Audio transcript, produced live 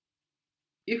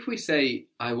If we say,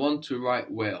 I want to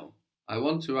write well,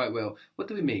 what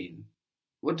do we mean?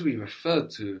 What do we refer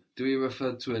to? Do we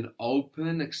refer to an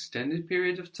open, extended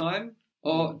period of time?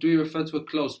 Or do we refer to a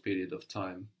closed period of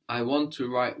time? I want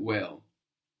to write well.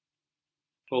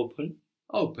 Open.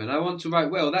 Open. I want to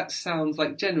write well. That sounds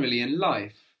like generally in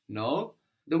life, no?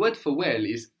 The word for well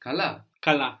is kala.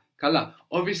 Kala. Kala.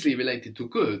 Obviously related to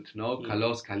good, no?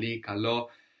 Kalos, kali, kalo.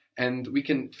 And we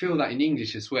can feel that in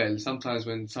English as well. Sometimes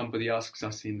when somebody asks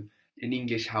us in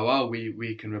English, how are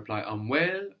we can reply, I'm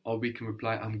well, or we can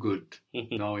reply, I'm good.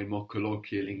 No, in more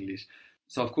colloquial English.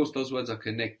 So, of course, those words are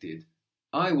connected.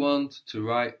 I want to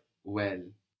write well.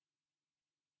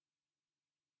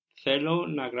 Θέλω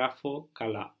να γράφω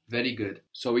καλά. Very good.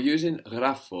 So we're using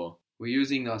grafo. We're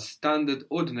using our standard,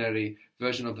 ordinary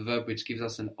version of the verb, which gives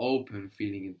us an open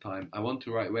feeling in time. I want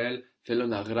to write well. Θέλω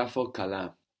να γράφω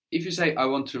καλά. If you say, I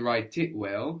want to write it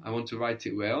well,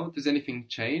 does anything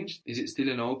change? Is it still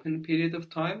an open period of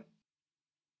time?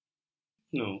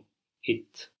 No,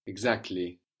 it.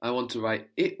 Exactly. I want to write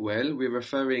it well. We're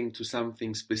referring to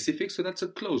something specific, so that's a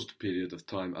closed period of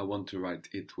time. I want to write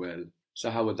it well. So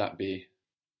how would that be?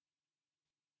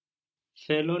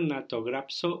 Θέλω να το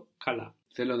γράψω καλά.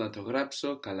 Θέλω να το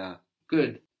γράψω καλά.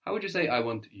 Good. How would you say, I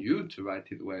want you to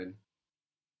write it well?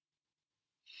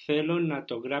 Θέλω να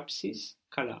το γράψεις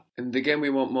καλά. And again, we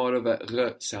want more of a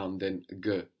r sound than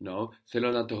g, no?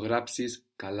 Θέλω να το γράψεις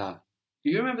καλά. Do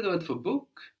you remember the word for book?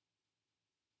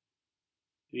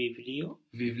 Βιβλίο.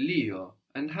 Βιβλίο.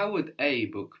 And how would a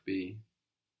book be?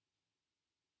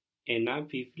 Ένα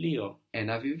βιβλίο.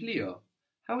 Ένα βιβλίο.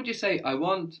 How would you say, I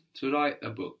want to write a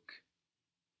book?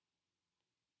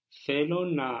 Θέλω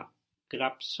να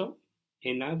γράψω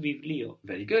ένα βιβλίο.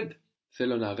 Very good.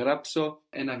 Θέλω να γράψω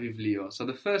ένα βιβλίο. So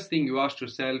the first thing you ask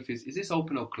yourself is this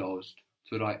open or closed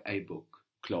to write a book?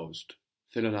 Closed.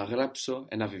 Θέλω να γράψω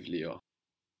ένα βιβλίο.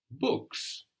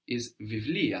 Books is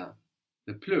βιβλία.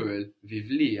 The plural,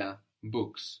 βιβλία,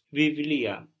 books.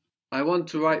 Βιβλία. I want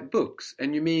to write books,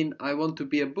 and you mean I want to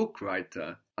be a book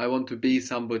writer. I want to be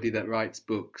somebody that writes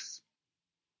books.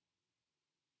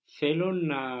 Θέλω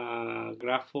να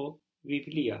γράφω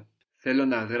βιβλία. Θέλω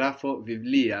να γράφω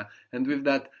βιβλία. And with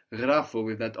that γράφω,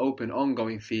 with that open,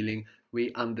 ongoing feeling,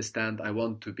 we understand I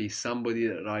want to be somebody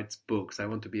that writes books. I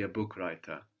want to be a book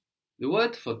writer. The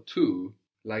word for two,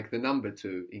 like the number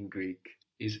two in Greek,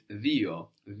 is δύο.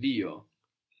 Δύο.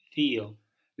 Δύο.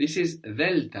 This is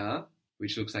delta,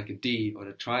 which looks like a D or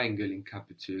a triangle in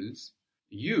capitals,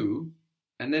 U,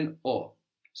 and then O.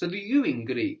 So the U in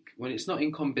Greek, when it's not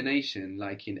in combination,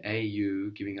 like in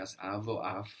AU giving us av or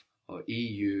af, or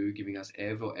EU giving us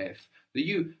ev or f, the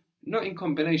U, not in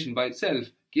combination by itself,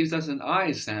 gives us an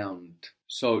I sound.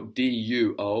 So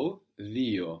D-U-O,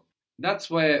 δύο. That's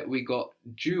where we got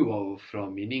duo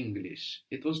from in English.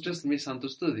 It was just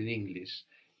misunderstood in English.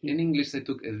 In English they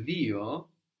took a δύο,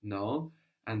 no,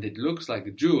 and it looks like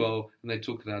a duo, and they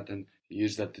took that and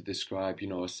use that to describe,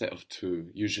 a set of two,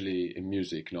 usually in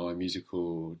music, a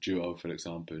musical duo, for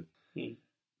example.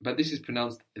 But this is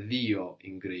pronounced δύο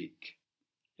in Greek.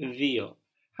 Δύο.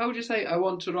 How would you say, I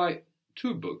want to write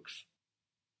two books?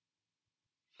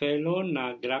 Θέλω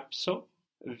να γράψω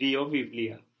δύο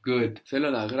βιβλία. Good. Θέλω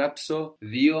να γράψω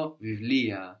δύο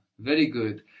βιβλία. Very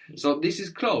good. So this is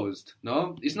closed,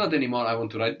 no? It's not anymore I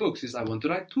want to write books, it's I want to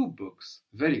write two books.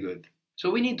 Very good. So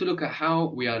we need to look at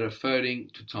how we are referring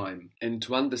to time. And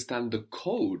to understand the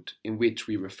code in which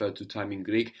we refer to time in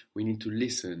Greek, we need to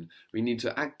listen. We need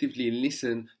to actively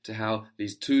listen to how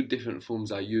these two different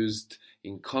forms are used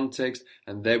in context,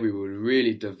 and there we will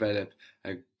really develop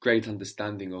a great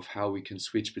understanding of how we can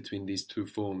switch between these two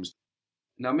forms.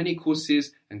 Now, many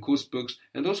courses and course books,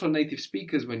 and also native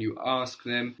speakers, when you ask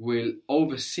them, will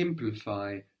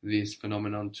oversimplify this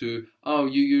phenomenon to,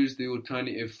 you use the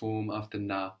alternative form after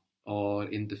na, or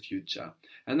in the future.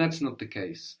 And that's not the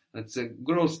case. That's a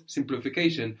gross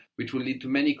simplification, which will lead to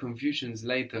many confusions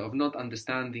later of not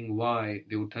understanding why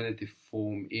the alternative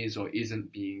form is or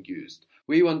isn't being used.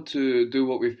 We want to do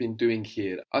what we've been doing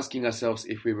here, asking ourselves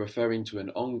if we're referring to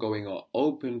an ongoing or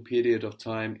open period of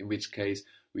time, in which case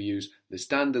we use the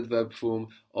standard verb form,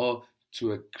 or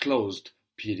to a closed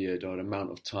period or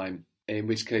amount of time, in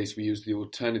which case we use the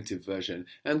alternative version.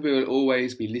 And we will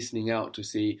always be listening out to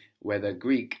see whether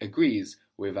Greek agrees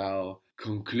with our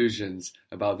conclusions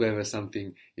about whether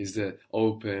something is an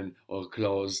open or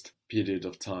closed period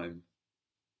of time.